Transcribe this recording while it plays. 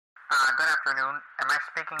Good afternoon. Am I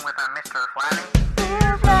speaking with Mr. Flabby?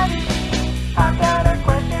 Dear Flabby, I've got a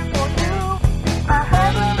question for you. I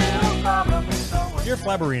have a little problem, so Dear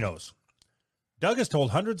Flabberinos, Doug has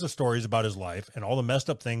told hundreds of stories about his life and all the messed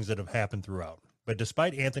up things that have happened throughout. But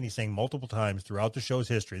despite Anthony saying multiple times throughout the show's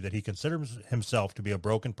history that he considers himself to be a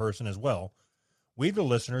broken person as well, we, the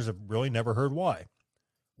listeners, have really never heard why.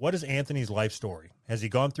 What is Anthony's life story? Has he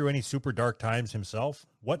gone through any super dark times himself?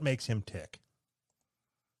 What makes him tick?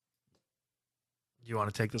 You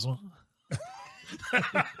want to take this one?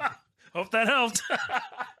 Hope that helped.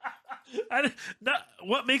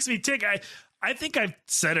 What makes me tick? I think I've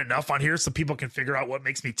said enough on here so people can figure out what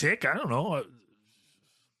makes me tick. I don't know.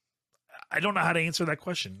 I don't know how to answer that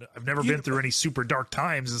question. I've never been through any super dark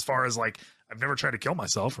times as far as like, I've never tried to kill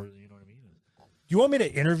myself or, you know what I mean? You want me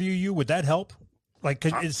to interview you? Would that help? Like,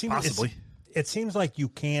 cause it seems, possibly. It seems like you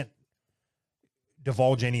can't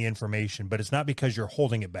divulge any information, but it's not because you're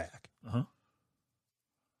holding it back. Uh-huh.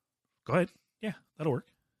 Go ahead. Yeah, that'll work.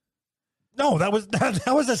 No, that was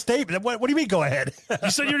a statement. What do you mean? Go ahead. You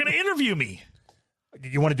said you're going to interview me.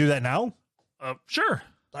 You want to do that now? Sure.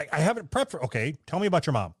 Like I haven't prepped for. Okay, tell me about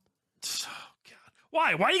your mom. Oh, God.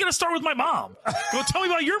 Why? Why are you going to start with my mom? Go tell me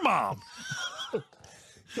about your mom.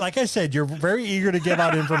 Like I said, you're very eager to give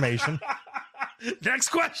out information. Next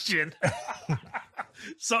question.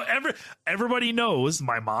 So everybody knows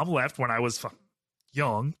my mom left when I was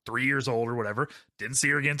young, 3 years old or whatever. Didn't see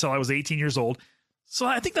her again until I was 18 years old. So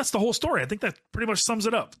I think that's the whole story. I think that pretty much sums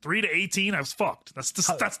it up. 3 to 18, I was fucked. That's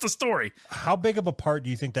the story. How big of a part do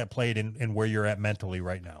you think that played in where you're at mentally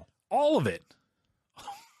right now? All of it.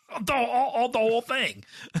 The whole thing.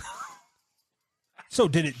 So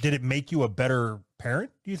did it make you a better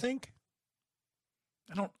parent, do you think?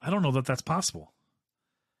 I don't know that that's possible.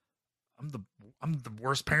 I'm the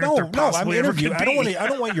worst parent No, there possibly I'm ever could be. I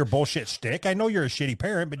don't want your bullshit stick. I know you're a shitty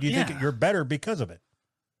parent, but do you think you're better because of it?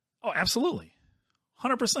 Oh, absolutely.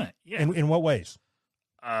 100%. Yeah. In what ways?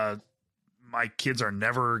 My kids are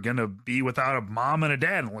never going to be without a mom and a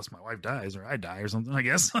dad unless my wife dies or I die or something, I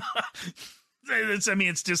guess.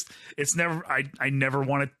 I never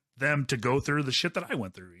wanted them to go through the shit that I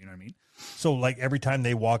went through. You know what I mean? So like every time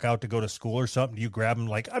they walk out to go to school or something, you grab them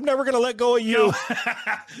like, I'm never going to let go of you.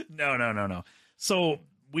 No. So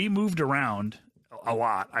we moved around a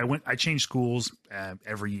lot. I changed schools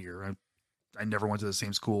every year. I never went to the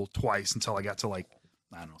same school twice until I got to like,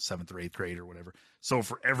 I don't know, 7th or 8th grade or whatever. So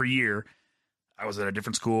for every year I was at a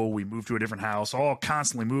different school. We moved to a different house, all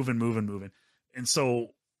constantly moving. And so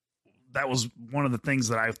that was one of the things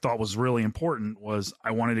that I thought was really important was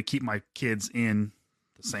I wanted to keep my kids in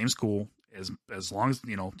the same school as long as,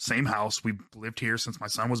 same house. We lived here since my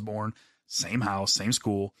son was born, same house, same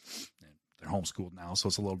school. They're homeschooled now, so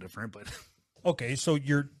it's a little different, but. Okay. So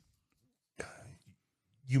you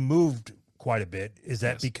moved quite a bit. Is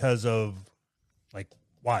that because of like,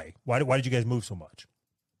 why did you guys move so much?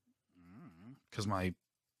 Because my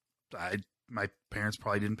parents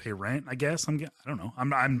probably didn't pay rent. I guess I don't know.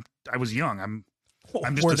 I was young. I'm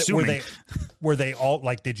just assuming. Were they all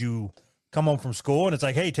like? Did you come home from school and it's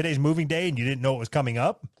like, hey, today's moving day, and you didn't know it was coming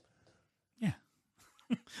up? Yeah.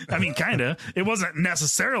 I mean, kind of. It wasn't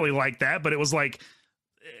necessarily like that, but it was like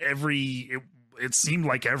it seemed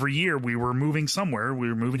like every year we were moving somewhere. We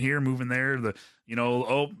were moving here, moving there.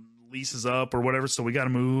 Lease is up or whatever, so we got to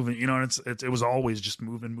move. And it was always just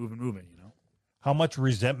moving. How much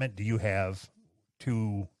resentment do you have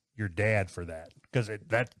to your dad for that? Because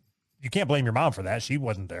you can't blame your mom for that. She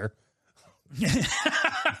wasn't there.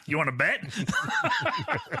 You want to bet?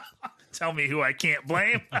 Tell me who I can't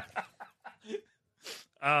blame.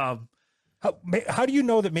 How do you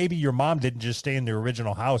know that maybe your mom didn't just stay in the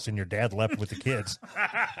original house and your dad left with the kids?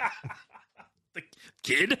 The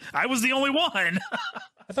kid? I was the only one.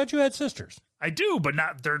 I thought you had sisters. I do, but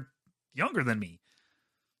they're younger than me.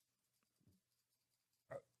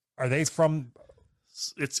 Are they from?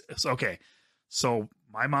 It's okay. So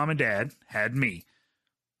my mom and dad had me.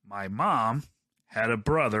 My mom had a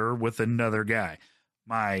brother with another guy.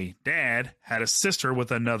 My dad had a sister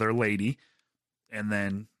with another lady. And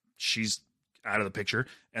then she's out of the picture.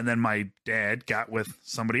 And then my dad got with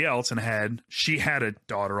somebody else and she had a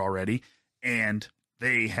daughter already. And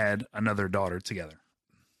they had another daughter together.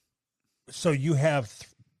 So you have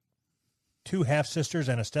two half sisters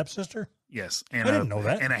and a stepsister? Yes. And I didn't know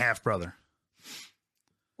that. And a half brother.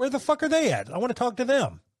 Where the fuck are they at? I want to talk to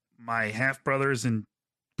them. My half brother is in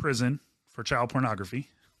prison for child pornography.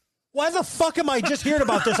 Why the fuck am I just hearing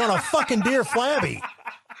about this on a fucking Dear Flabby?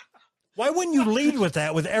 Why wouldn't you lead with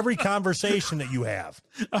that with every conversation that you have?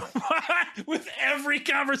 With every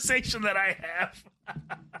conversation that I have.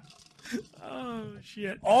 Oh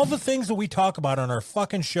shit! All the things that we talk about on our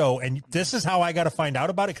fucking show, and this is how I got to find out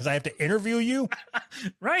about it because I have to interview you.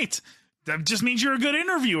 Right. That just means you're a good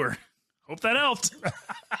interviewer. Hope that helped.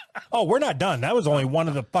 Oh, we're not done. That was only one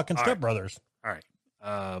of the fucking All right. stepbrothers. All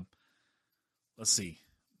right. Let's see.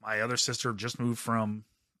 My other sister just moved from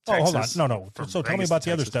Oh, hold on. Texas. No. from So tell me Vegas about to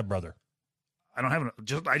the other Texas. stepbrother. I don't have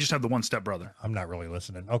I just have the one stepbrother. I'm not really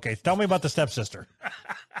listening. Okay, tell me about the stepsister.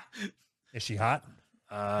 Is she hot?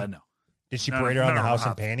 No. Did she None- parade around none the of them are house in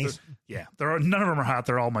hot. panties? Yeah. None of them are hot.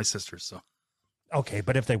 They're all my sisters. So. Okay,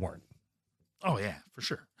 but if they weren't. Oh yeah, for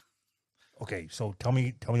sure. Okay, so tell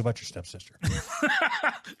me about your stepsister.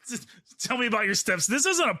 Tell me about your steps. This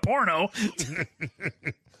isn't a porno.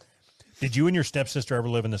 Did you and your stepsister ever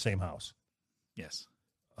live in the same house? Yes.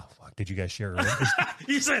 Oh fuck! Did you guys share a room?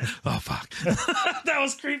 You said, "Oh fuck," that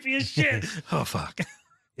was creepy as shit. Oh fuck.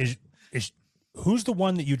 Is who's the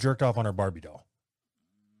one that you jerked off on her Barbie doll?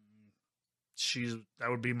 That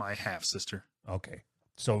would be my half sister. Okay,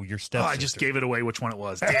 so your Oh, stepsister. I just gave it away. Which one it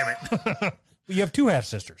was? Damn it. You have two half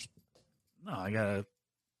sisters. No, I got a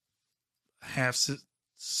half.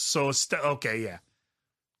 So okay, yeah.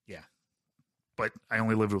 But I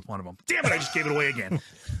only lived with one of them. Damn it! I just gave it away again.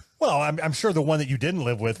 Well, I'm sure the one that you didn't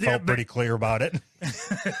live with Yeah, felt but- pretty clear about it.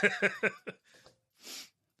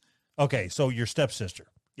 Okay, so your stepsister.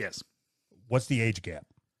 Yes. What's the age gap?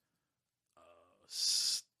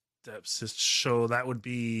 Stepsister. So that would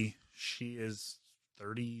be, she is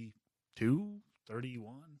 32,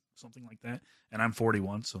 31, something like that. And I'm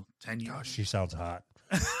 41, so 10 years. Gosh, she sounds hot.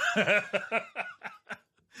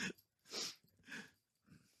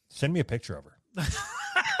 Send me a picture of her.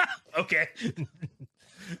 Okay.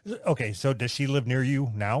 Okay, so does she live near you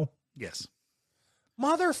now? Yes.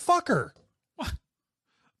 Motherfucker.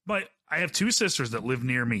 But I have two sisters that live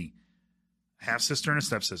near me. A half sister and a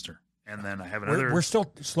stepsister. And then I have another. We're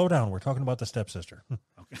still, slow down. We're talking about the stepsister.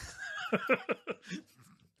 Okay.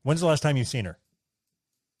 When's the last time you've seen her?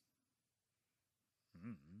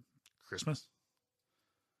 Christmas.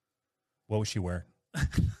 What was she wearing?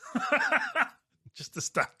 Just the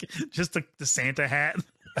stock, just the Santa hat.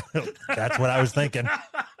 That's what I was thinking.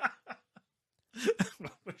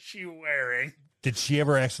 What was she wearing? Did she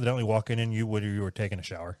ever accidentally walk in and you when you were taking a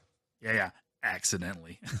shower? Yeah.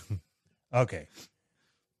 Accidentally. Okay.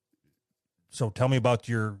 So tell me about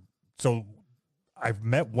so I've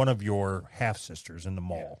met one of your half sisters in the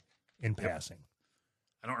mall in passing.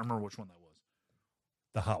 I don't remember which one that was.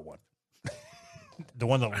 The hot one. The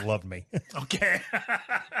one that loved me. Okay.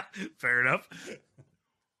 Fair enough.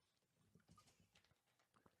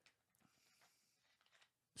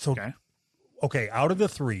 So, okay, out of the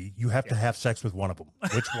three, you have to have sex with one of them.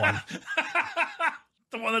 Which one?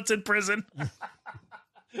 The one that's in prison.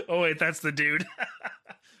 Oh, wait, that's the dude.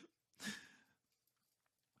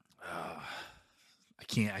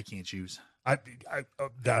 I can't choose. I'm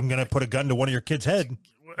going to put a gun to one of your kids' head.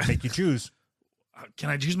 Make you choose. Can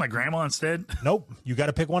I choose my grandma instead? Nope. You got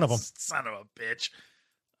to pick one of them. Son of a bitch.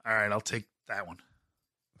 All right, I'll take that one.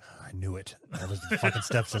 I knew it. That was the fucking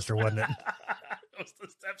stepsister, wasn't it? That was the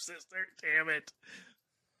stepsister. Damn it.